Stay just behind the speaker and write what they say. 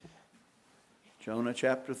Jonah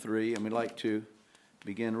chapter 3, and we'd like to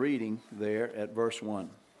begin reading there at verse 1.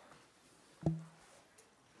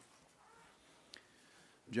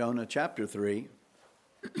 Jonah chapter 3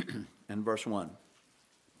 and verse 1.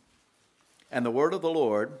 And the word of the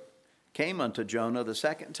Lord came unto Jonah the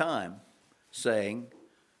second time, saying,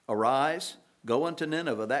 Arise, go unto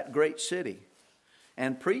Nineveh, that great city,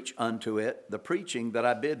 and preach unto it the preaching that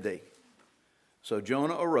I bid thee. So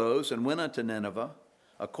Jonah arose and went unto Nineveh,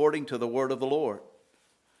 according to the word of the Lord.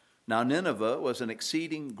 Now Nineveh was an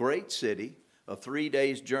exceeding great city of 3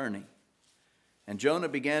 days' journey. And Jonah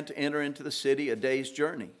began to enter into the city a day's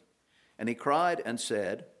journey. And he cried and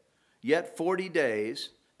said, Yet 40 days,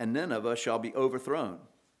 and Nineveh shall be overthrown.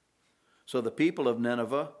 So the people of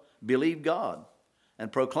Nineveh believed God,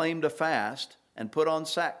 and proclaimed a fast, and put on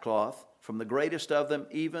sackcloth, from the greatest of them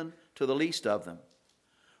even to the least of them.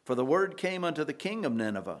 For the word came unto the king of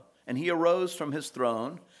Nineveh, and he arose from his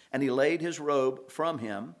throne, and he laid his robe from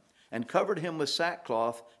him, and covered him with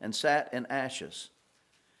sackcloth, and sat in ashes.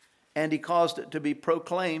 And he caused it to be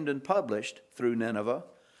proclaimed and published through Nineveh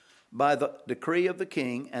by the decree of the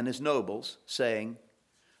king and his nobles, saying,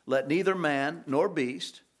 Let neither man nor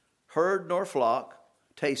beast, herd nor flock,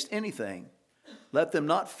 taste anything. Let them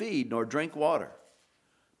not feed nor drink water.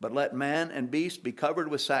 But let man and beast be covered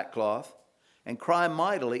with sackcloth, and cry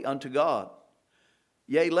mightily unto God.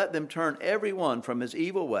 Yea, let them turn every one from his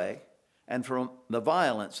evil way, and from the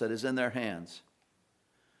violence that is in their hands.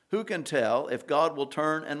 Who can tell if God will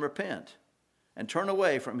turn and repent, and turn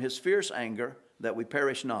away from his fierce anger, that we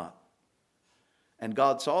perish not? And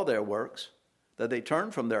God saw their works, that they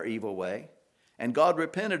turned from their evil way, and God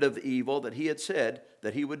repented of the evil that he had said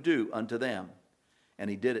that he would do unto them, and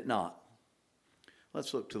he did it not.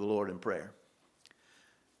 Let's look to the Lord in prayer.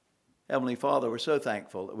 Heavenly Father, we're so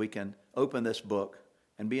thankful that we can open this book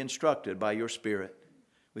and be instructed by your Spirit.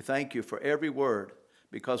 We thank you for every word,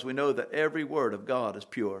 because we know that every word of God is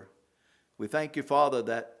pure. We thank you, Father,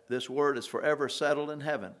 that this word is forever settled in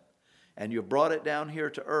heaven, and you've brought it down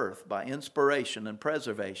here to earth by inspiration and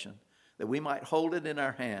preservation, that we might hold it in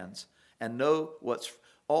our hands and know what's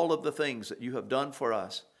all of the things that you have done for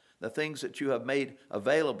us, the things that you have made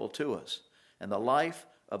available to us, and the life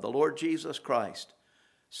of the Lord Jesus Christ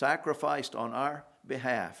sacrificed on our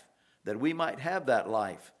behalf, that we might have that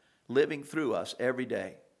life living through us every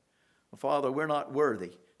day. Well, Father, we're not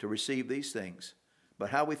worthy to receive these things, but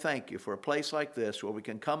how we thank you for a place like this where we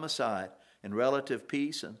can come aside in relative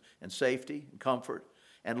peace and safety and comfort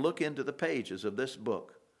and look into the pages of this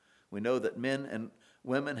book. We know that men and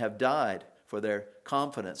women have died for their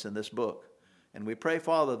confidence in this book. And we pray,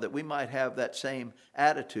 Father, that we might have that same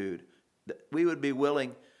attitude, that we would be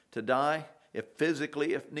willing to die, if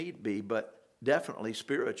physically, if need be, but definitely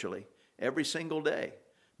spiritually, every single day,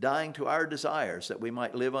 dying to our desires that we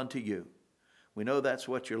might live unto you. We know that's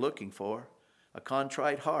what you're looking for, a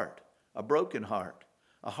contrite heart, a broken heart,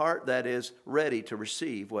 a heart that is ready to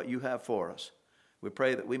receive what you have for us. We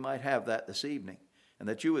pray that we might have that this evening, and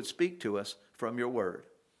that you would speak to us from your word.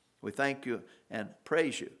 We thank you and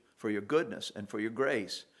praise you for your goodness and for your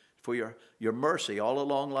grace, for your mercy all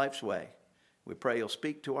along life's way. We pray you'll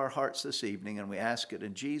speak to our hearts this evening, and we ask it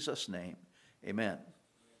in Jesus' name. Amen.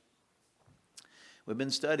 We've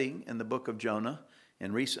been studying in the book of Jonah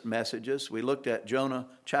in recent messages. We looked at Jonah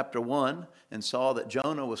chapter 1 and saw that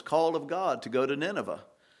Jonah was called of God to go to Nineveh.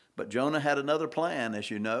 But Jonah had another plan,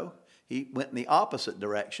 as you know. He went in the opposite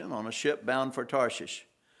direction on a ship bound for Tarshish.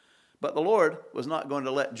 But the Lord was not going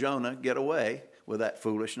to let Jonah get away with that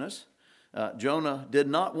foolishness. Jonah did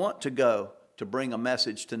not want to go to bring a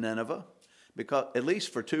message to Nineveh, because at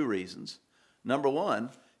least for two reasons. Number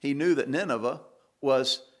one, he knew that Nineveh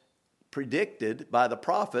was predicted by the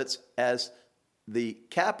prophets as the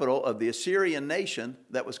capital of the Assyrian nation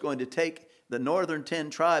that was going to take the northern 10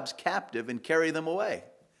 tribes captive and carry them away.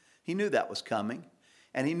 He knew that was coming,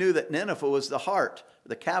 and he knew that Nineveh was the heart,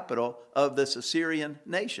 the capital of this Assyrian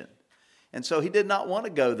nation. And so he did not want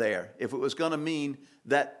to go there if it was going to mean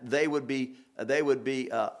that they would be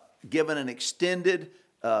given an extended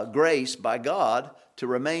grace by God to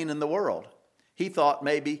remain in the world. He thought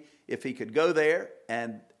maybe if he could go there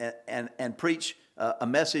and preach a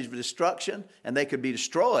message of destruction and they could be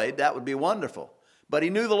destroyed, that would be wonderful. But he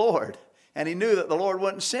knew the Lord, and he knew that the Lord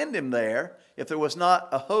wouldn't send him there if there was not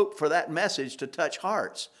a hope for that message to touch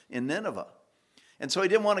hearts in Nineveh. And so he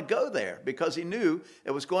didn't want to go there because he knew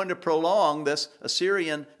it was going to prolong this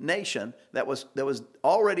Assyrian nation that was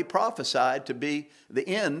already prophesied to be the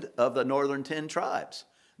end of the northern 10 tribes.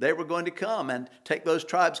 they were going to come and take those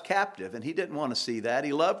tribes captive. And he didn't want to see that.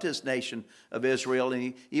 He loved his nation of Israel.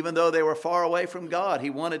 And even though they were far away from God, he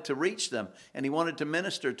wanted to reach them. And he wanted to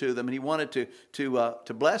minister to them. And he wanted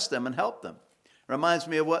to bless them and help them. Reminds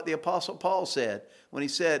me of what the Apostle Paul said when he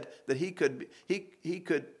said that he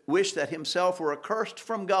could wish that himself were accursed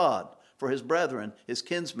from God for his brethren, his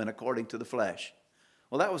kinsmen, according to the flesh.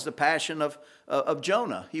 Well, that was the passion of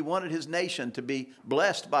Jonah. He wanted his nation to be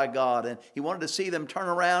blessed by God, and he wanted to see them turn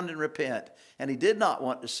around and repent. And he did not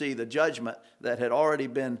want to see the judgment that had already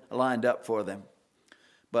been lined up for them.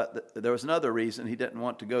 But there was another reason he didn't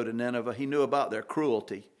want to go to Nineveh. He knew about their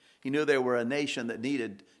cruelty. He knew they were a nation that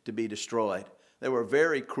needed to be destroyed. They were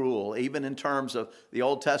very cruel, even in terms of the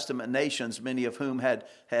Old Testament nations, many of whom had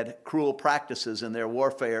cruel practices in their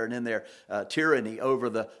warfare and in their tyranny over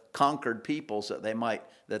the conquered peoples that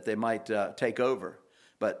they might take over.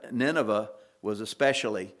 But Nineveh was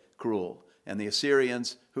especially cruel, and the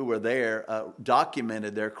Assyrians who were there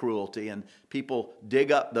documented their cruelty. And people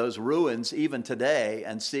dig up those ruins even today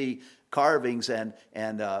and see carvings and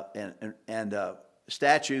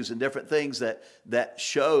statues and different things that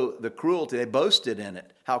show the cruelty. They boasted in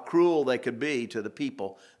it, how cruel they could be to the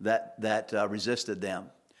people that resisted them.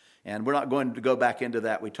 And we're not going to go back into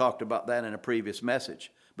that. We talked about that in a previous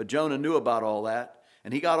message. But Jonah knew about all that,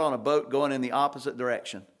 and he got on a boat going in the opposite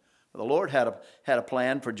direction. The Lord had a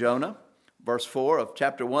plan for Jonah. Verse 4 of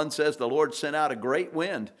chapter 1 says, the Lord sent out a great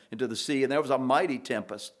wind into the sea, and there was a mighty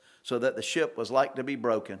tempest, so that the ship was like to be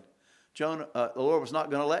broken. The Lord was not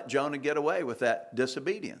going to let Jonah get away with that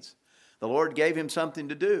disobedience. The Lord gave him something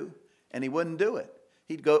to do, and he wouldn't do it.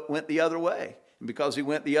 Went the other way. And because he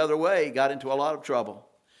went the other way, he got into a lot of trouble.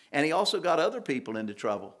 And he also got other people into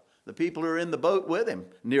trouble. The people who were in the boat with him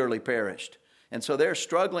nearly perished. And so they're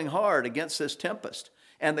struggling hard against this tempest.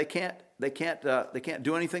 And they can't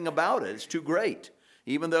do anything about it. It's too great.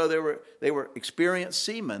 Even though they were experienced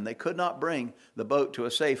seamen, they could not bring the boat to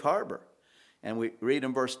a safe harbor. And we read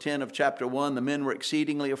in verse 10 of chapter 1, the men were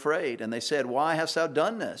exceedingly afraid, and they said, why hast thou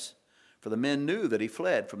done this? For the men knew that he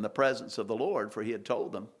fled from the presence of the Lord, for he had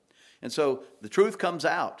told them. And so the truth comes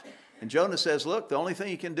out. And Jonah says, look, the only thing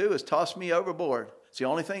you can do is toss me overboard. It's the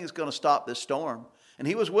only thing that's going to stop this storm. And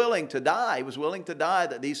he was willing to die. He was willing to die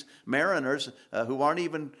that these mariners who weren't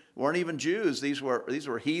even Jews, these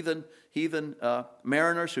were heathen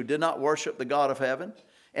mariners who did not worship the God of heaven.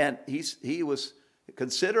 And he was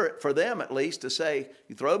considerate for them, at least, to say,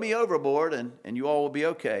 you throw me overboard and you all will be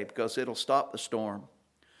okay, because it'll stop the storm.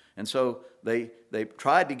 And so they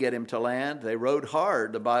tried to get him to land. They rowed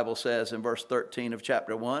hard, the Bible says in verse 13 of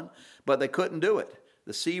chapter 1, but they couldn't do it.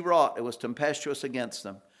 The sea wrought, it was tempestuous against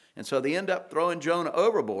them. And so they end up throwing Jonah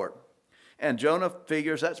overboard. And Jonah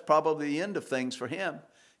figures that's probably the end of things for him.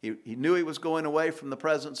 He knew he was going away from the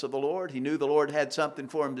presence of the Lord. He knew the Lord had something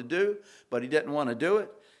for him to do, but he didn't want to do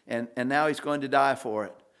it. And now he's going to die for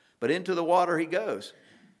it. But into the water he goes.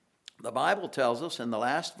 The Bible tells us in the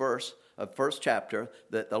last verse of first chapter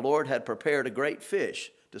that the Lord had prepared a great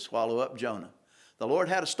fish to swallow up Jonah. The Lord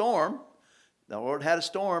had a storm. The Lord had a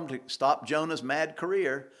storm to stop Jonah's mad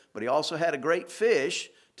career, but he also had a great fish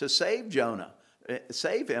to save Jonah,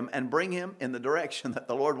 save him and bring him in the direction that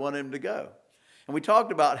the Lord wanted him to go. And we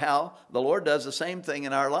talked about how the Lord does the same thing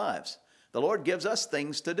in our lives. The Lord gives us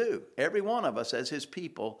things to do. Every one of us as his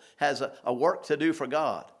people has a work to do for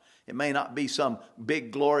God. It may not be some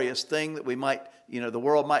big glorious thing that we might, the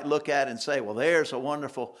world might look at and say, well, there's a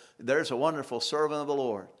wonderful servant of the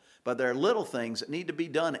Lord. But there are little things that need to be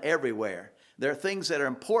done everywhere. There are things that are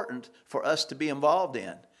important for us to be involved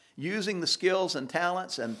in. Using the skills and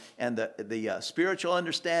talents and the spiritual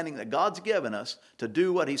understanding that God's given us to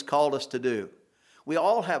do what he's called us to do. We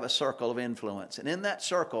all have a circle of influence. And in that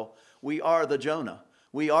circle, we are the Jonah.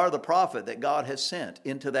 We are the prophet that God has sent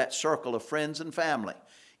into that circle of friends and family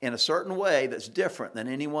in a certain way that's different than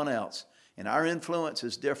anyone else. And our influence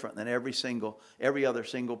is different than every other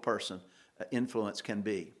single person influence can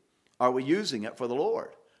be. Are we using it for the Lord?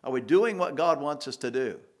 Are we doing what God wants us to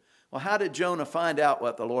do? Well, how did Jonah find out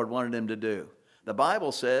what the Lord wanted him to do? The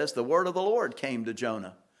Bible says the word of the Lord came to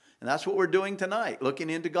Jonah. And that's what we're doing tonight, looking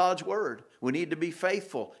into God's word. We need to be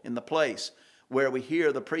faithful in the place where we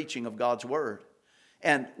hear the preaching of God's word.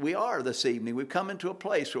 And we are this evening. We've come into a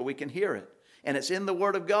place where we can hear it. And it's in the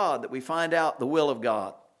word of God that we find out the will of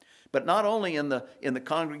God. But not only in the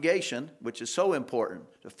congregation, which is so important,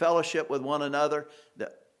 to fellowship with one another,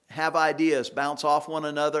 to have ideas bounce off one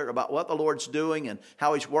another about what the Lord's doing and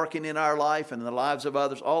how he's working in our life and in the lives of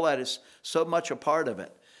others. All that is so much a part of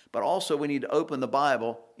it. But also we need to open the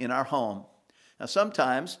Bible in our home. Now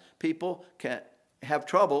sometimes people can have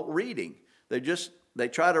trouble reading. They just they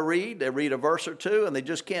try to read, they read a verse or two, and they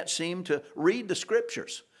just can't seem to read the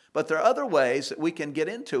scriptures. But there are other ways that we can get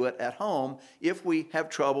into it at home if we have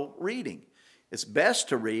trouble reading. It's best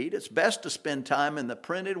to read. It's best to spend time in the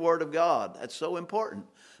printed Word of God. That's so important.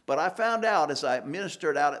 But I found out as I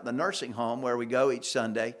ministered out at the nursing home where we go each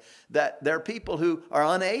Sunday that there are people who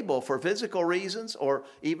are unable for physical reasons or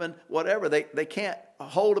even whatever. They can't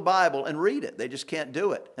hold a Bible and read it. They just can't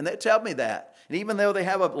do it. And they tell me that. And even though they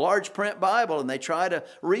have a large print Bible and they try to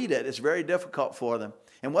read it, it's very difficult for them.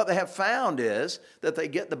 And what they have found is that they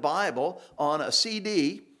get the Bible on a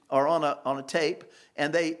CD or on a tape,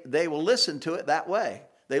 and they will listen to it that way.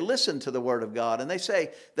 They listen to the Word of God, and they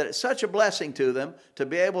say that it's such a blessing to them to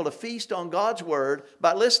be able to feast on God's Word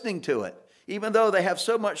by listening to it. Even though they have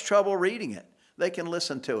so much trouble reading it, they can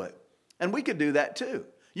listen to it. And we could do that too.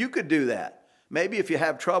 You could do that. Maybe if you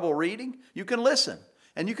have trouble reading, you can listen.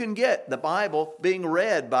 And you can get the Bible being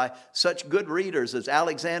read by such good readers as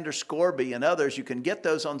Alexander Scorby and others. You can get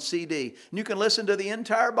those on CD. And you can listen to the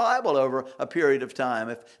entire Bible over a period of time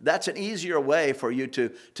if that's an easier way for you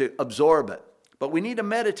to absorb it. But we need to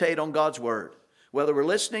meditate on God's Word. Whether we're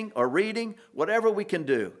listening or reading, whatever we can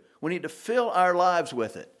do, we need to fill our lives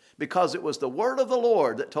with it because it was the Word of the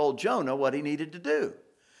Lord that told Jonah what he needed to do.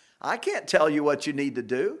 I can't tell you what you need to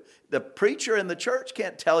do. The preacher in the church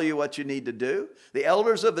can't tell you what you need to do. The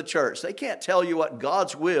elders of the church, they can't tell you what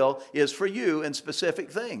God's will is for you in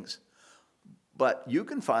specific things. But you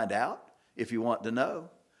can find out if you want to know.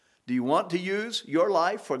 Do you want to use your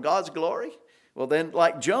life for God's glory? Well, then,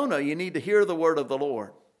 like Jonah, you need to hear the word of the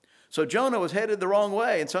Lord. So Jonah was headed the wrong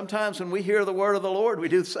way, and sometimes when we hear the word of the Lord, we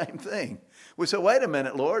do the same thing. We say, wait a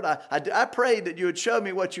minute, Lord, I prayed that you would show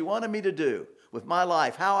me what you wanted me to do with my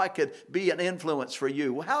life, how I could be an influence for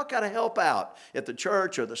you. How can I help out at the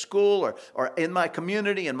church or the school or in my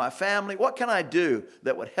community, in my family? What can I do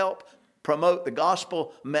that would help promote the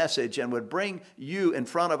gospel message and would bring you in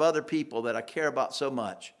front of other people that I care about so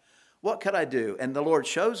much? What could I do? And the Lord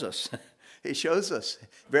shows us. He shows us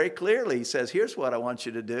very clearly. He says, here's what I want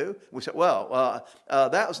you to do. We said,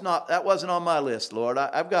 that wasn't on my list, Lord.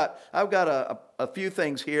 I've got a few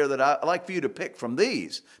things here that I'd like for you to pick from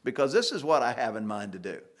these because this is what I have in mind to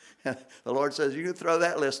do. The Lord says, you can throw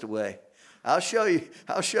that list away. I'll show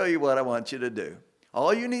you what I want you to do.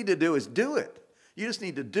 All you need to do is do it. You just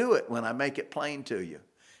need to do it when I make it plain to you.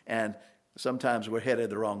 And sometimes we're headed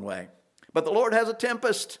the wrong way. But the Lord has a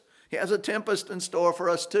tempest. He has a tempest in store for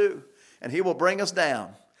us too. And he will bring us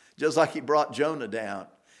down, just like he brought Jonah down.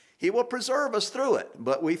 He will preserve us through it,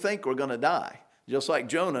 but we think we're going to die. Just like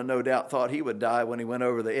Jonah, no doubt, thought he would die when he went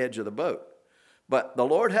over the edge of the boat. But the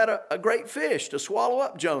Lord had a great fish to swallow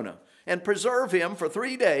up Jonah and preserve him for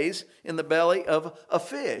 3 days in the belly of a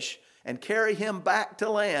fish and carry him back to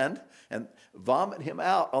land and vomit him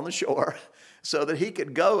out on the shore so that he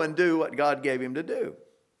could go and do what God gave him to do.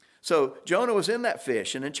 So Jonah was in that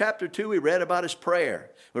fish, and in chapter 2 we read about his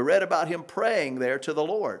prayer. We read about him praying there to the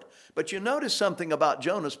Lord. But you notice something about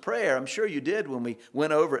Jonah's prayer. I'm sure you did when we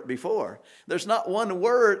went over it before. There's not one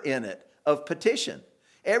word in it of petition.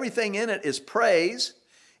 Everything in it is praise.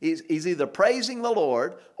 He's either praising the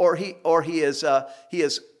Lord or he is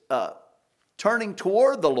turning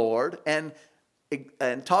toward the Lord and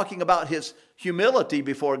talking about his humility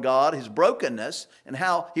before God, his brokenness, and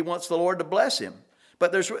how he wants the Lord to bless him.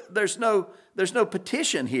 But there's no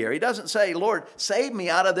petition here. He doesn't say, Lord, save me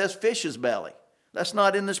out of this fish's belly. That's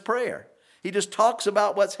not in this prayer. He just talks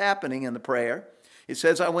about what's happening in the prayer. He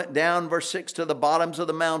says, I went down, verse 6, to the bottoms of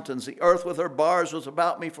the mountains. The earth with her bars was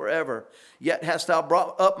about me forever. Yet hast thou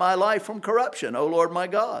brought up my life from corruption, O Lord my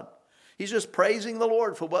God. He's just praising the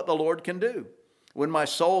Lord for what the Lord can do. When my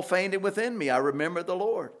soul fainted within me, I remembered the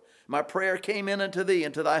Lord. My prayer came in unto thee,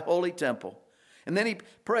 into thy holy temple. And then he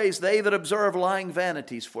prays, they that observe lying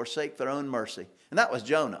vanities forsake their own mercy. And that was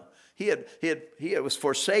Jonah. He was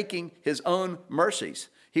forsaking his own mercies.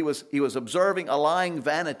 He was observing a lying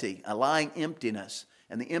vanity, a lying emptiness.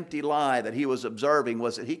 And the empty lie that he was observing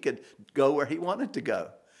was that he could go where he wanted to go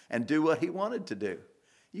and do what he wanted to do.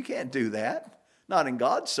 You can't do that. Not in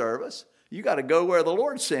God's service. You got to go where the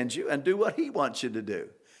Lord sends you and do what he wants you to do.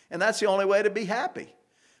 And that's the only way to be happy.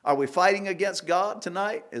 Are we fighting against God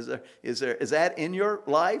tonight? Is that in your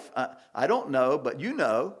life? I don't know, but you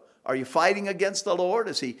know. Are you fighting against the Lord?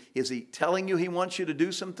 Is he telling you he wants you to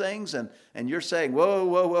do some things and you're saying,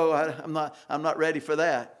 whoa, I'm not ready for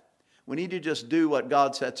that. We need to just do what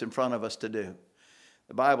God sets in front of us to do.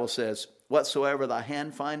 The Bible says, whatsoever thy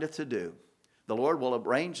hand findeth to do, the Lord will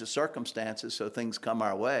arrange the circumstances so things come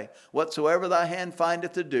our way. Whatsoever thy hand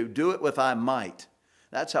findeth to do, do it with thy might.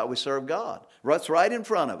 That's how we serve God. What's right in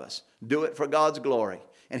front of us, do it for God's glory.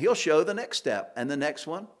 and he'll show the next step and the next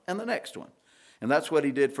one and the next one. And that's what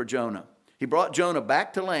he did for Jonah. He brought Jonah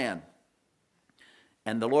back to land.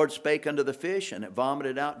 And the Lord spake unto the fish, and it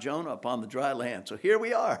vomited out Jonah upon the dry land. So here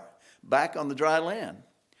we are, back on the dry land.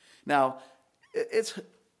 Now,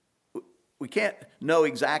 we can't know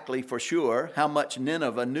exactly for sure how much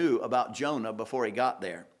Nineveh knew about Jonah before he got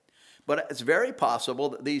there. But it's very possible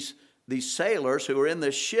that these sailors who were in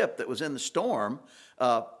this ship that was in the storm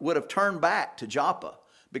would have turned back to Joppa,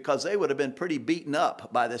 because they would have been pretty beaten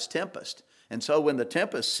up by this tempest. And so when the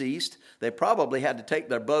tempest ceased, they probably had to take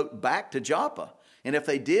their boat back to Joppa. And if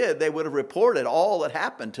they did, they would have reported all that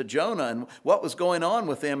happened to Jonah and what was going on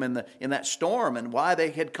with them in that storm and why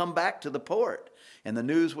they had come back to the port. And the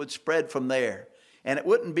news would spread from there. And it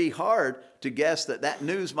wouldn't be hard to guess that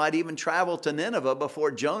news might even travel to Nineveh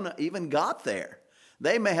before Jonah even got there.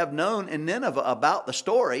 They may have known in Nineveh about the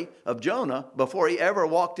story of Jonah before he ever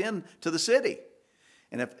walked into the city.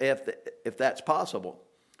 And if that's possible.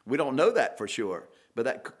 We don't know that for sure, but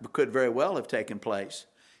that could very well have taken place.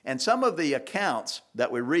 And some of the accounts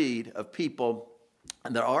that we read of people,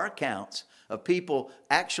 and there are accounts of people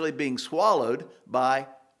actually being swallowed by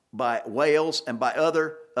whales and by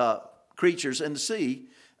other creatures in the sea.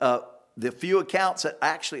 The few accounts that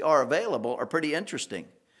actually are available are pretty interesting.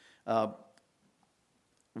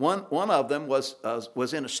 One of them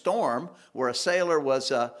was in a storm where a sailor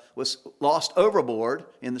was lost overboard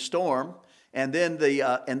in the storm, and then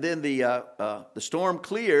the storm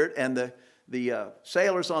cleared, and the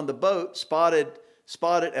sailors on the boat spotted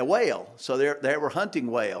a whale. So they were hunting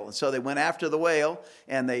whale, and so they went after the whale,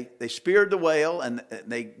 and they speared the whale, and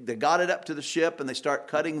they got it up to the ship, and they start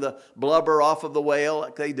cutting the blubber off of the whale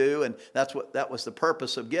like they do, and that was the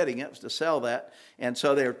purpose of getting it, was to sell that. And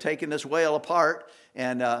so they were taking this whale apart,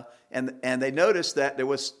 and they noticed that there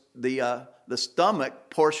was the stomach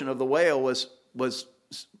portion of the whale was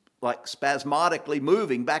like spasmodically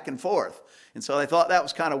moving back and forth. And so they thought that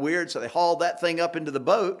was kind of weird, so they hauled that thing up into the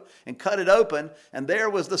boat and cut it open, and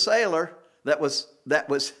there was the sailor that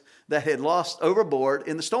had lost overboard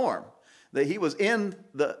in the storm. That he was in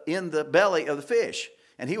the belly of the fish,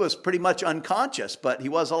 and he was pretty much unconscious, but he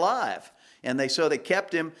was alive. And they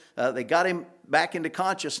kept him, they got him back into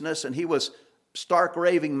consciousness, and he was stark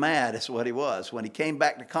raving mad is what he was. When he came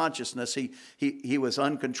back to consciousness, he was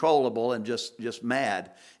uncontrollable and just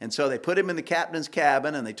mad. And so they put him in the captain's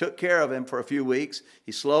cabin, and they took care of him for a few weeks.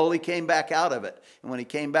 He slowly came back out of it. And when he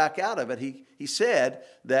came back out of it, he said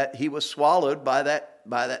that he was swallowed by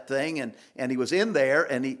that thing, and he was in there,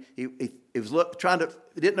 and he was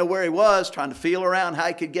didn't know where he was, trying to feel around how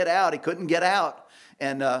he could get out. He couldn't get out.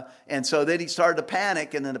 And so then he started to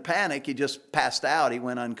panic, and in the panic, he just passed out. He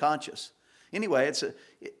went unconscious. Anyway,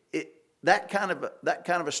 that kind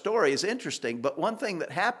of a story is interesting. But one thing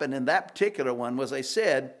that happened in that particular one was they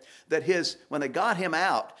said that when they got him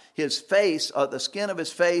out, his face, the skin of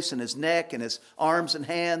his face and his neck and his arms and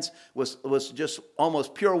hands was just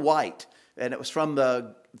almost pure white, and it was from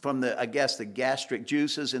the I guess the gastric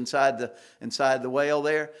juices inside the whale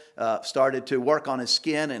there started to work on his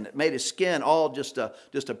skin, and it made his skin all just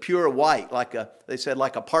a pure white, they said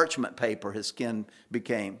like a parchment paper. His skin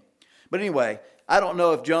became. But anyway, I don't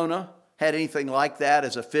know if Jonah had anything like that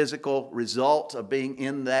as a physical result of being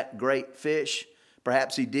in that great fish.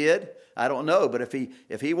 Perhaps he did. I don't know. But if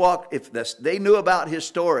they knew about his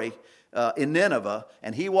story in Nineveh,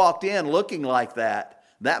 and he walked in looking like that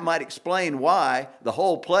might explain why the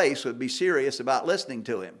whole place would be serious about listening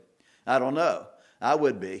to him. I don't know. I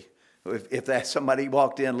would be if somebody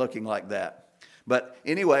walked in looking like that. But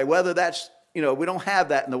anyway, whether that's we don't have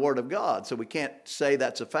that in the Word of God, so we can't say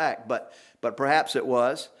that's a fact, but perhaps it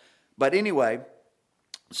was. But anyway,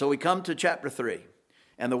 so we come to chapter 3,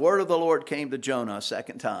 and the word of the Lord came to Jonah a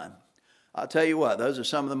second time. I'll tell you what, those are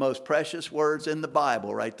some of the most precious words in the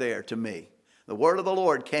Bible right there to me. The word of the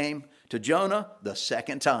Lord came to Jonah the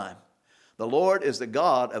second time. The Lord is the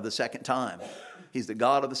God of the second time. He's the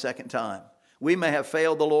God of the second time. We may have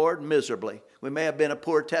failed the Lord miserably. We may have been a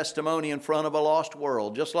poor testimony in front of a lost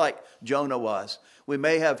world, just like Jonah was. We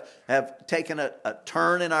may have taken a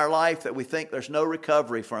turn in our life that we think there's no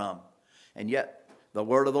recovery from. And yet, the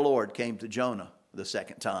word of the Lord came to Jonah the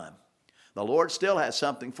second time. The Lord still has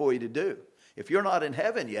something for you to do. If you're not in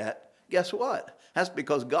heaven yet, guess what? That's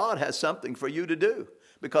because God has something for you to do.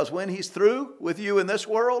 Because when He's through with you in this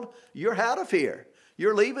world, you're out of here.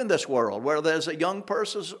 You're leaving this world, whether there's a young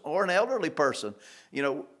person or an elderly person.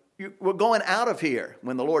 We're going out of here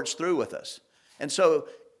when the Lord's through with us. And so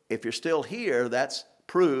if you're still here, that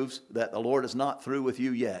proves that the Lord is not through with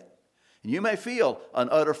you yet. And you may feel an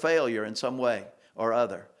utter failure in some way or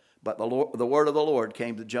other, but the word of the Lord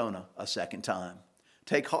came to Jonah a second time.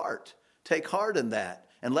 Take heart. Take heart in that.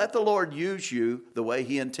 And let the Lord use you the way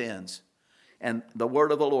he intends. And the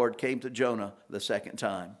word of the Lord came to Jonah the second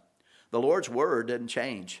time. The Lord's word didn't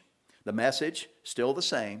change. The message, still the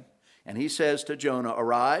same. And he says to Jonah,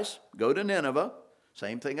 arise, go to Nineveh.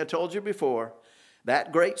 Same thing I told you before.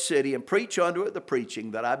 That great city, and preach unto it the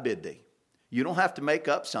preaching that I bid thee. You don't have to make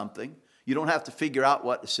up something. You don't have to figure out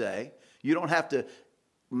what to say. You don't have to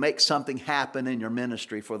make something happen in your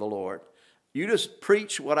ministry for the Lord. You just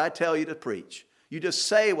preach what I tell you to preach. You just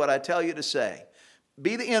say what I tell you to say.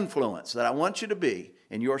 Be the influence that I want you to be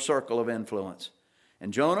in your circle of influence.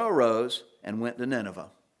 And Jonah arose and went to Nineveh.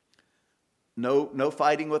 No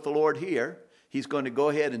fighting with the Lord here. He's going to go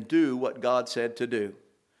ahead and do what God said to do.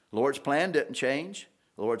 The Lord's plan didn't change.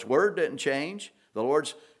 The Lord's word didn't change. The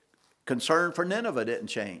Lord's concern for Nineveh didn't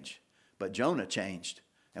change. But Jonah changed.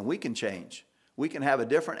 And we can change. We can have a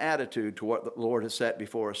different attitude to what the Lord has set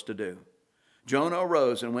before us to do. Jonah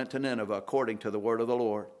arose and went to Nineveh according to the word of the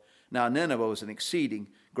Lord. Now Nineveh was an exceeding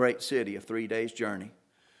great city of 3 days' journey.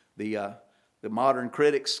 The modern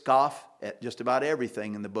critics scoff at just about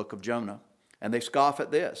everything in the book of Jonah. And they scoff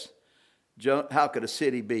at this. How could a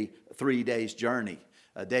city be 3 days' journey?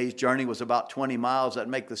 A day's journey was about 20 miles.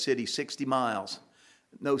 That'd make the city 60 miles.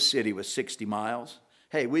 No city was 60 miles.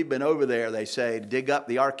 Hey, we've been over there, they say, to dig up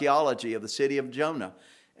the archaeology of the city of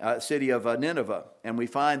city of Nineveh. And we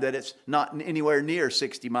find that it's not anywhere near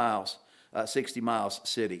 60 miles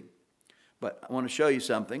city. But I want to show you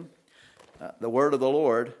something. The word of the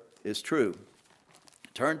Lord is true.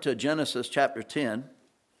 Turn to Genesis chapter 10,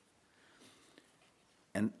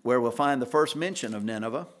 and where we'll find the first mention of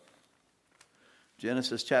Nineveh.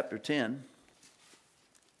 Genesis chapter 10.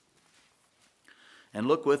 And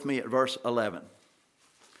look with me at verse 11.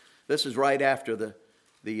 This is right after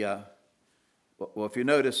well, if you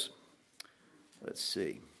notice, let's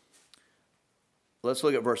see. Let's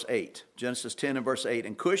look at verse 8. Genesis 10 and verse 8.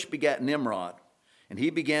 And Cush begat Nimrod, and he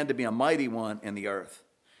began to be a mighty one in the earth.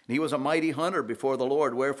 And he was a mighty hunter before the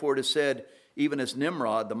Lord, wherefore it is said, even as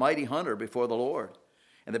Nimrod, the mighty hunter before the Lord.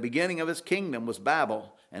 And the beginning of his kingdom was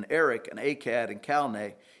Babel, and Erech, and Akkad, and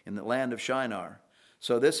Calneh in the land of Shinar.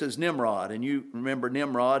 So this is Nimrod, and you remember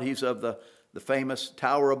Nimrod, he's of the famous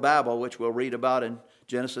Tower of Babel, which we'll read about in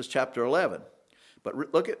Genesis chapter 11.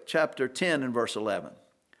 But look at chapter 10 and verse 11.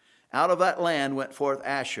 Out of that land went forth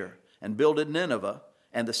Asher, and builded Nineveh,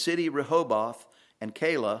 and the city Rehoboth, and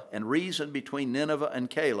Calah, and reasoned between Nineveh and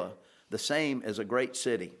Calah, the same as a great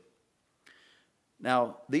city.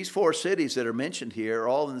 Now, these 4 cities that are mentioned here are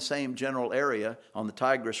all in the same general area on the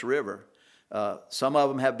Tigris River. Some of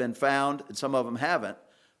them have been found, and some of them haven't.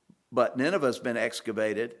 But Nineveh has been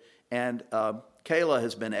excavated, and Calah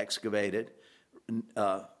has been excavated.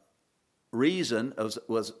 Reason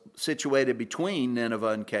was situated between Nineveh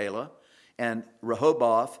and Calah, and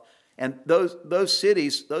Rehoboth. And those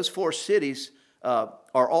cities, those 4 cities,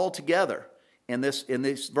 are all together in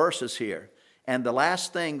these verses here. And the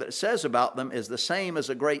last thing that it says about them is the same as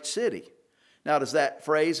a great city. Now, does that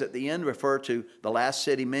phrase at the end refer to the last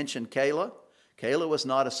city mentioned, Calah? Calah was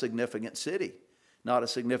not a significant city. Not a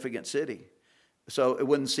significant city. So it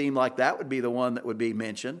wouldn't seem like that would be the one that would be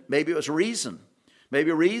mentioned. Maybe it was Reason.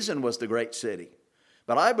 Maybe Reason was the great city.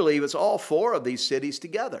 But I believe it's all 4 of these cities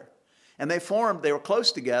together. And they were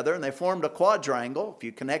close together, and they formed a quadrangle. If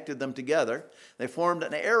you connected them together, they formed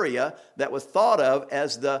an area that was thought of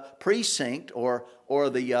as the precinct or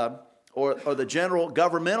the general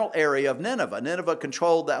governmental area of Nineveh. Nineveh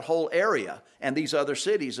controlled that whole area and these other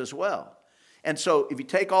cities as well. And so if you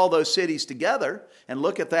take all those cities together and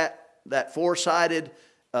look at that 4-sided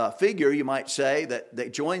figure, you might say,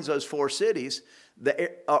 that joins those 4 cities,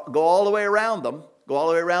 go all the way around them, go all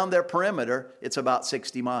the way around their perimeter, it's about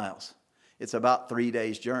 60 miles. It's about 3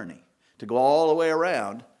 days' journey to go all the way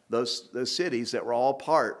around those cities that were all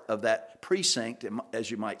part of that precinct, as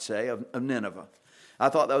you might say, of Nineveh. I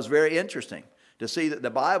thought that was very interesting to see that the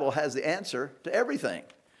Bible has the answer to everything.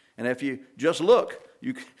 And if you just look,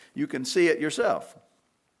 you can see it yourself.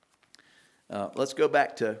 Let's go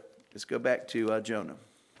back to Jonah.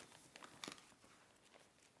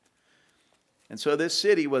 And so this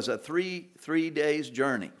city was a three days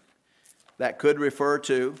journey. That could refer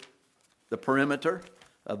to the perimeter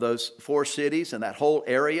of those 4 cities and that whole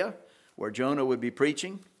area where Jonah would be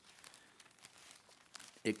preaching.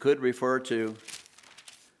 It could refer to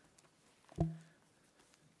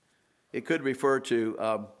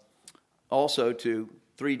also to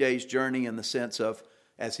 3 days journey in the sense of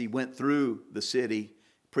as he went through the city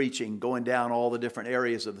preaching, going down all the different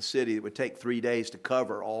areas of the city. It would take 3 days to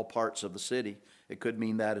cover all parts of the city. It could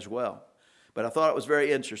mean that as well. But I thought it was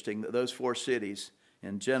very interesting that those 4 cities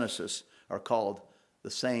in Genesis are called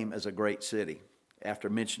the same as a great city, after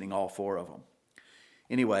mentioning all four of them.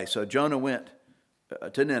 Anyway, so Jonah went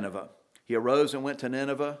to Nineveh. He arose and went to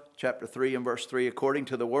Nineveh, chapter 3 and verse 3. According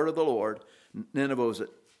to the word of the Lord, Nineveh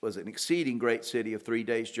was an exceeding great city of 3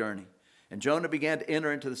 days' journey. And Jonah began to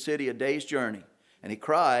enter into the city a day's journey. And he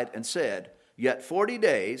cried and said, Yet 40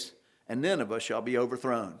 days, and Nineveh shall be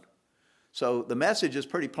overthrown. So the message is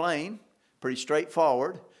pretty plain, pretty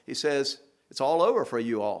straightforward. He says, it's all over for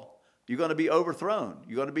you all. You're going to be overthrown.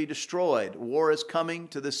 You're going to be destroyed. War is coming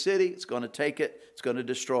to the city. It's going to take it. It's going to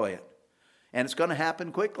destroy it. And it's going to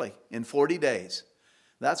happen quickly, in 40 days.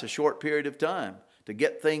 That's a short period of time to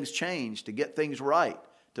get things changed, to get things right,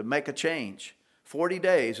 to make a change. 40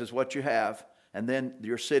 days is what you have, and then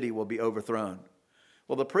your city will be overthrown.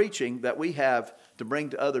 Well, the preaching that we have to bring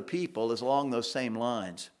to other people is along those same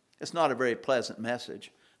lines. It's not a very pleasant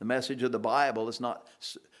message. The message of the Bible is not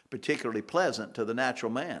particularly pleasant to the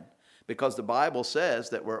natural man, because the Bible says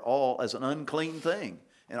that we're all as an unclean thing,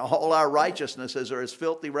 and all our righteousnesses are as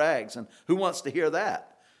filthy rags. And who wants to hear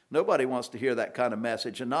that? Nobody wants to hear that kind of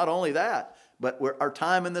message. And not only that, but our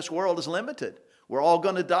time in this world is limited. We're all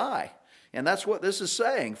going to die. And that's what this is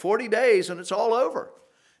saying. 40 days and it's all over.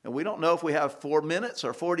 And we don't know if we have 4 minutes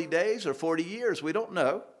or 40 days or 40 years. We don't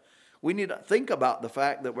know. We need to think about the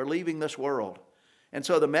fact that we're leaving this world. And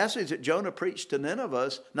so the message that Jonah preached to Nineveh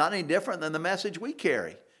is not any different than the message we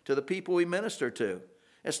carry to the people we minister to.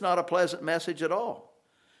 It's not a pleasant message at all.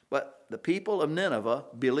 But the people of Nineveh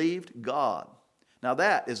believed God. Now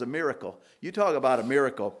that is a miracle. You talk about a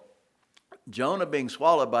miracle. Jonah being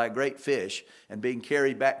swallowed by a great fish and being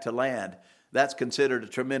carried back to land, that's considered a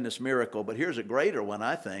tremendous miracle. But here's a greater one,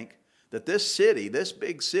 I think, that this city, this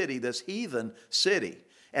big city, this heathen city,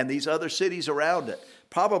 and these other cities around it,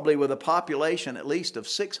 probably with a population at least of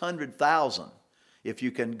 600,000, if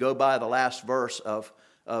you can go by the last verse of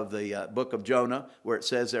the book of Jonah, where it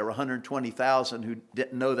says there were 120,000 who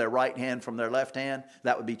didn't know their right hand from their left hand.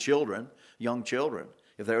 That would be children, young children.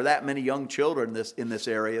 If there were that many young children in this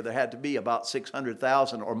area, there had to be about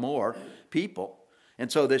 600,000 or more people.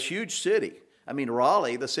 And so this huge city,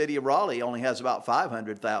 Raleigh, the city of Raleigh only has about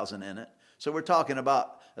 500,000 in it. So we're talking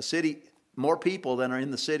about a city, more people than are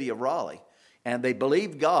in the city of Raleigh. And they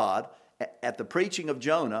believed God at the preaching of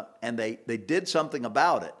Jonah, and they did something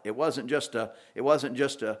about it. It wasn't just a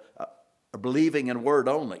believing in word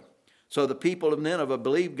only. So the people of Nineveh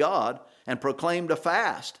believed God and proclaimed a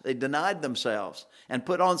fast. They denied themselves and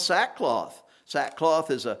put on sackcloth.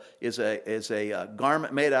 Sackcloth is a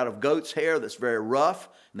garment made out of goat's hair that's very rough,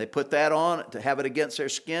 and they put that on to have it against their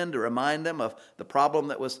skin to remind them of the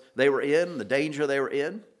problem they were in, the danger they were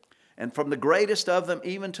in. And from the greatest of them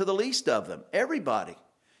even to the least of them, everybody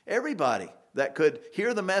that could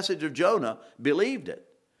hear the message of Jonah believed it.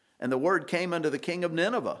 And the word came unto the king of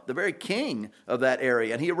Nineveh, the very king of that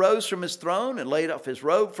area. And he arose from his throne and laid off his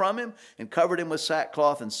robe from him and covered him with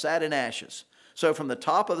sackcloth and sat in ashes. So from the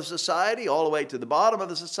top of the society all the way to the bottom of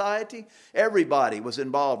the society, everybody was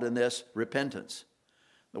involved in this repentance.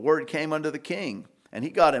 The word came unto the king, and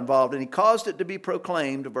he got involved, and he caused it to be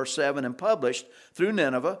proclaimed, verse 7, and published through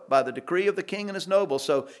Nineveh by the decree of the king and his nobles.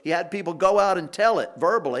 So he had people go out and tell it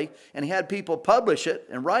verbally, and he had people publish it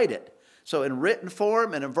and write it. So in written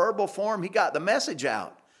form and in verbal form, he got the message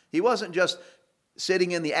out. He wasn't just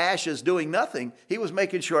sitting in the ashes doing nothing. He was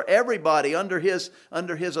making sure everybody under his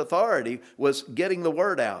authority was getting the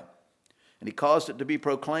word out. And he caused it to be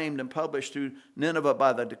proclaimed and published through Nineveh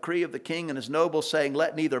by the decree of the king and his nobles, saying,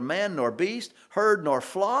 Let neither man nor beast, herd nor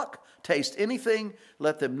flock taste anything.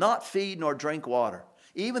 Let them not feed nor drink water.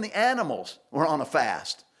 Even the animals were on a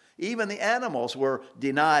fast. Even the animals were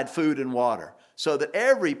denied food and water, so that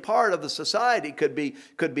every part of the society could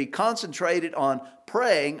be concentrated on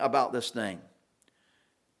praying about this thing.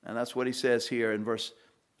 And that's what he says here in verse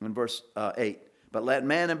 8. But let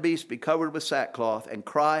man and beast be covered with sackcloth and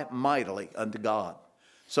cry mightily unto God.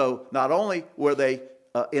 So not only were they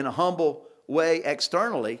in a humble way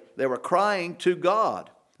externally, they were crying to God.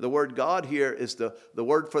 The word God here is the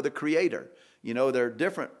word for the Creator. You know, there are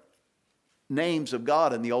different names of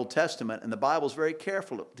God in the Old Testament, and the Bible's very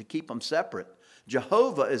careful to keep them separate.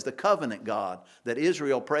 Jehovah is the covenant God that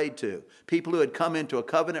Israel prayed to. People who had come into a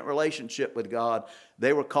covenant relationship with God,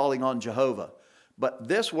 they were calling on Jehovah. But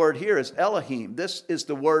this word here is Elohim. This is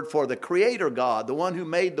the word for the Creator God, the one who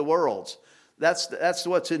made the worlds. That's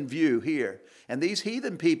what's in view here. And these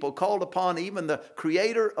heathen people called upon even the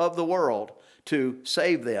Creator of the world to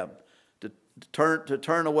save them, to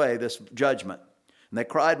turn away this judgment. And they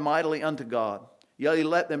cried mightily unto God. Yea, he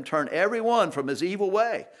let them turn every one from his evil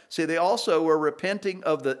way. See, they also were repenting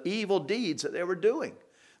of the evil deeds that they were doing.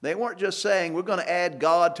 They weren't just saying we're going to add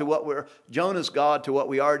Jonah's God to what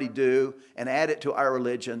we already do and add it to our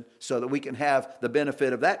religion so that we can have the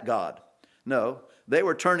benefit of that God. No, they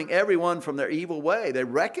were turning everyone from their evil way. They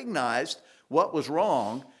recognized what was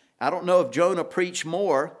wrong. I don't know if Jonah preached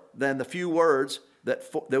more than the few words that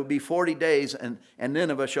there would be 40 days and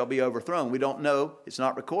Nineveh shall be overthrown. We don't know. It's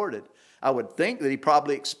not recorded. I would think that he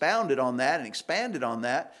probably expounded on that and expanded on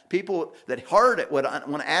that. People that heard it would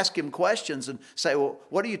want to ask him questions and say, well,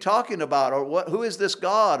 what are you talking about? Or who is this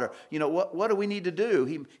God? Or, what do we need to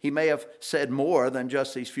do? He may have said more than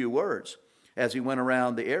just these few words as he went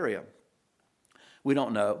around the area. We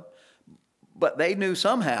don't know. But they knew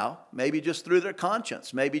somehow, maybe just through their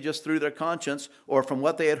conscience, or from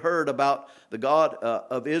what they had heard about the God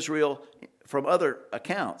of Israel from other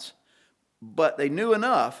accounts. But they knew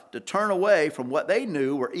enough to turn away from what they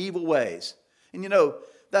knew were evil ways. And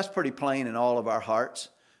that's pretty plain in all of our hearts.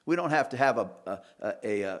 We don't have to have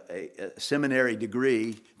a seminary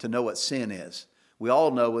degree to know what sin is. We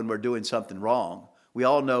all know when we're doing something wrong. We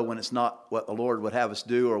all know when it's not what the Lord would have us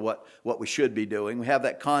do or what we should be doing. We have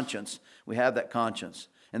that conscience.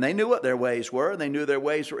 And they knew what their ways were. They knew their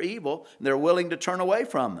ways were evil. And they're willing to turn away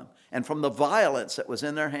from them and from the violence that was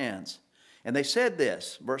in their hands. And they said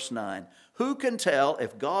this, verse 9, who can tell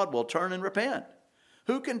if God will turn and repent?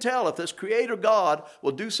 Who can tell if this Creator God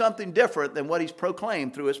will do something different than what He's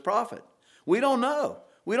proclaimed through His prophet? We don't know.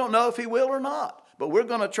 We don't know if He will or not. But we're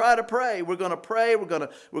going to try to pray. We're going to pray. We're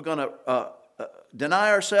going to deny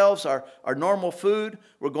ourselves our normal food.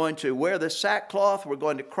 We're going to wear this sackcloth. We're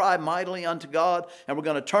going to cry mightily unto God. And we're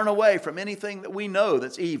going to turn away from anything that we know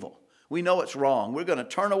that's evil. We know it's wrong. We're going to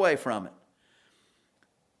turn away from it.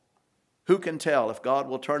 Who can tell if God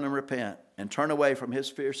will turn and repent and turn away from His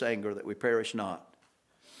fierce anger that we perish not?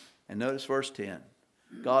 And notice verse 10.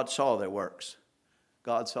 God saw their works.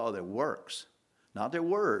 God saw their works. Not their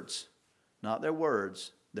words. Not their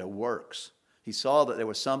words. Their works. He saw that there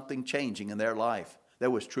was something changing in their life.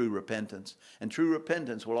 There was true repentance. And true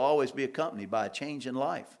repentance will always be accompanied by a change in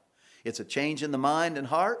life. It's a change in the mind and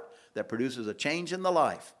heart that produces a change in the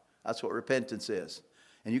life. That's what repentance is.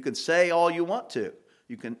 And you can say all you want to.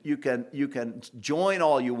 You can join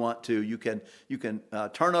all you want to. You can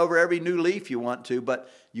turn over every new leaf you want to,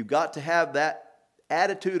 but you've got to have that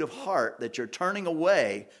attitude of heart that you're turning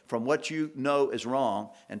away from what you know is wrong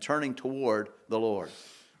and turning toward the Lord.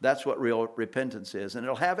 That's what real repentance is, and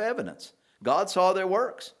it'll have evidence. God saw their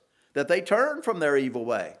works, that they turned from their evil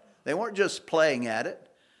way. They weren't just playing at it.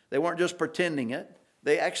 They weren't just pretending it.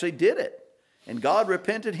 They actually did it. And God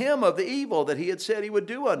repented Him of the evil that He had said He would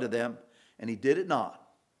do unto them, and He did it not.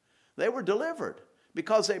 They were delivered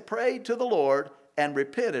because they prayed to the Lord and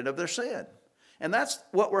repented of their sin. And that's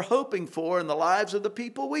what we're hoping for in the lives of the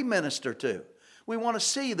people we minister to. We want to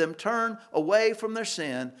see them turn away from their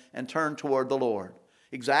sin and turn toward the Lord.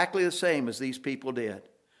 Exactly the same as these people did.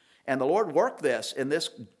 And the Lord worked this in this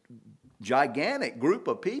gigantic group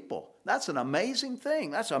of people. That's an amazing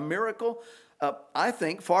thing. That's a miracle, I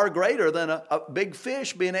think, far greater than a big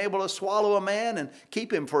fish being able to swallow a man and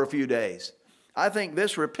keep him for a few days. I think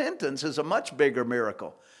this repentance is a much bigger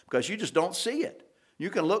miracle because you just don't see it. You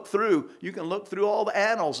can look through all the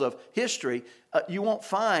annals of history. You won't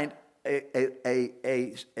find a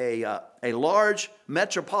large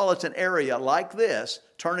metropolitan area like this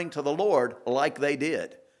turning to the Lord like they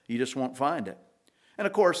did. You just won't find it. And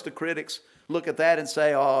of course, the critics look at that and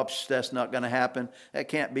say, "Oh, that's not going to happen. That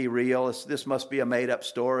can't be real. This must be a made-up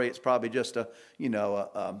story. It's probably just a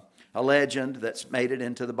legend that's made it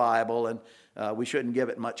into the Bible, and we shouldn't give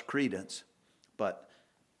it much credence." But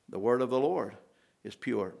the word of the Lord is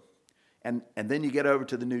pure. And then you get over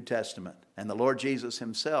to the New Testament, and the Lord Jesus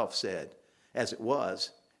Himself said, as it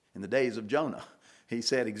was in the days of Jonah. He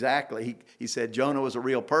said exactly, he said Jonah was a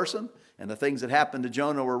real person, and the things that happened to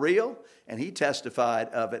Jonah were real, and He testified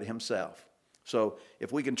of it Himself. So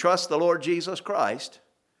if we can trust the Lord Jesus Christ,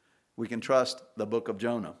 we can trust the book of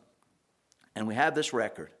Jonah. And we have this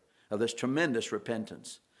record of this tremendous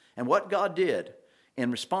repentance. And what God did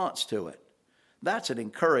in response to it, that's an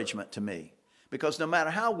encouragement to me. Because no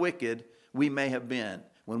matter how wicked we may have been,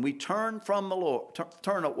 when we turn from the Lord,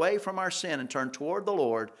 turn away from our sin and turn toward the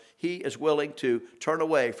Lord, He is willing to turn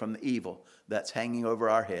away from the evil that's hanging over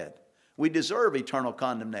our head. We deserve eternal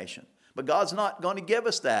condemnation. But God's not going to give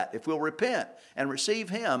us that if we'll repent and receive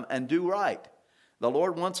Him and do right. The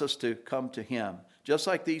Lord wants us to come to Him, just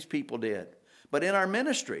like these people did. But in our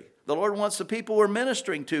ministry, the Lord wants the people we're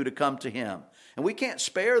ministering to come to Him. And we can't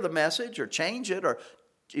spare the message or change it or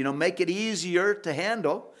make it easier to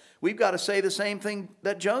handle. We've got to say the same thing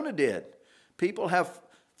that Jonah did. People have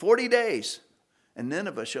 40 days and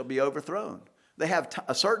Nineveh shall be overthrown. They have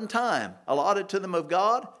a certain time allotted to them of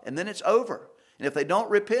God, and then it's over. And if they don't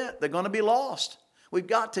repent, they're going to be lost. We've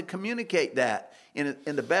got to communicate that in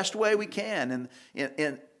the best way we can,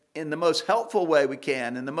 in the most helpful way we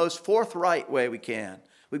can, in the most forthright way we can.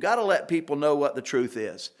 We've got to let people know what the truth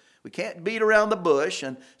is. We can't beat around the bush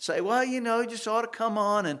and say, well, you just ought to come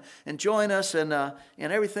on and join us and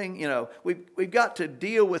everything. We've got to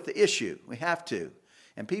deal with the issue. We have to.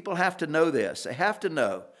 And people have to know this. They have to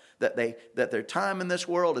know that their time in this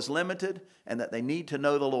world is limited and that they need to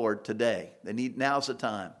know the Lord today. Now's the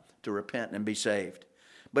time to repent and be saved.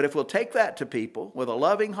 But if we'll take that to people with a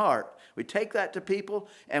loving heart, we take that to people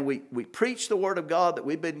and we preach the word of God that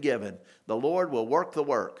we've been given, the Lord will work the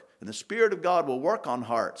work. And the Spirit of God will work on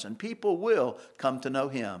hearts, and people will come to know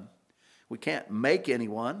Him. We can't make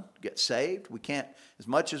anyone get saved. We can't, as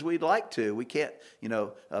much as we'd like to, we can't,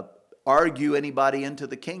 argue anybody into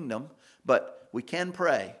the kingdom, but we can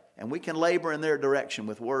pray, and we can labor in their direction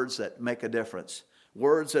with words that make a difference,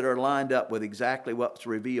 words that are lined up with exactly what's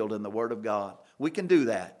revealed in the Word of God. We can do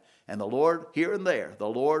that, and the Lord, here and there, the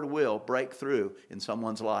Lord will break through in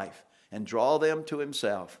someone's life and draw them to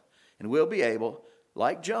Himself, and we'll be able,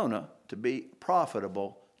 like Jonah, to be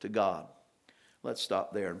profitable to God. Let's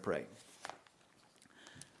stop there and pray.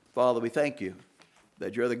 Father, we thank you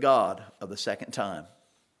that you're the God of the second time.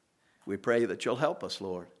 We pray that you'll help us,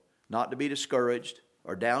 Lord, not to be discouraged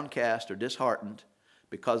or downcast or disheartened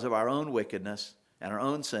because of our own wickedness and our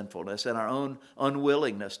own sinfulness and our own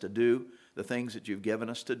unwillingness to do the things that you've given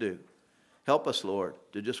us to do. Help us, Lord,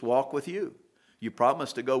 to just walk with you. You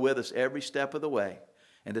promised to go with us every step of the way,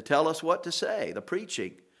 and to tell us what to say, the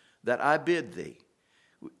preaching that I bid thee.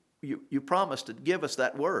 You promised to give us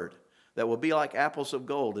that word that will be like apples of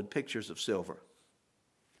gold and pictures of silver.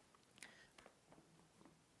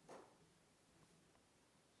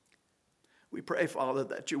 We pray, Father,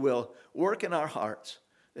 that you will work in our hearts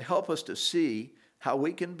to help us to see how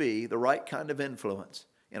we can be the right kind of influence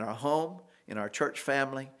in our home, in our church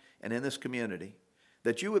family, and in this community.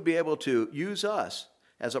 That you would be able to use us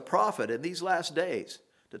as a prophet in these last days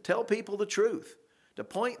to tell people the truth, to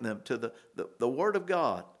point them to the Word of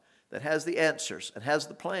God that has the answers and has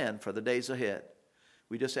the plan for the days ahead.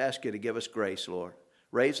 We just ask you to give us grace, Lord.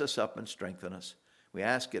 Raise us up and strengthen us. We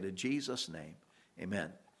ask it in Jesus' name.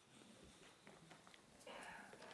 Amen.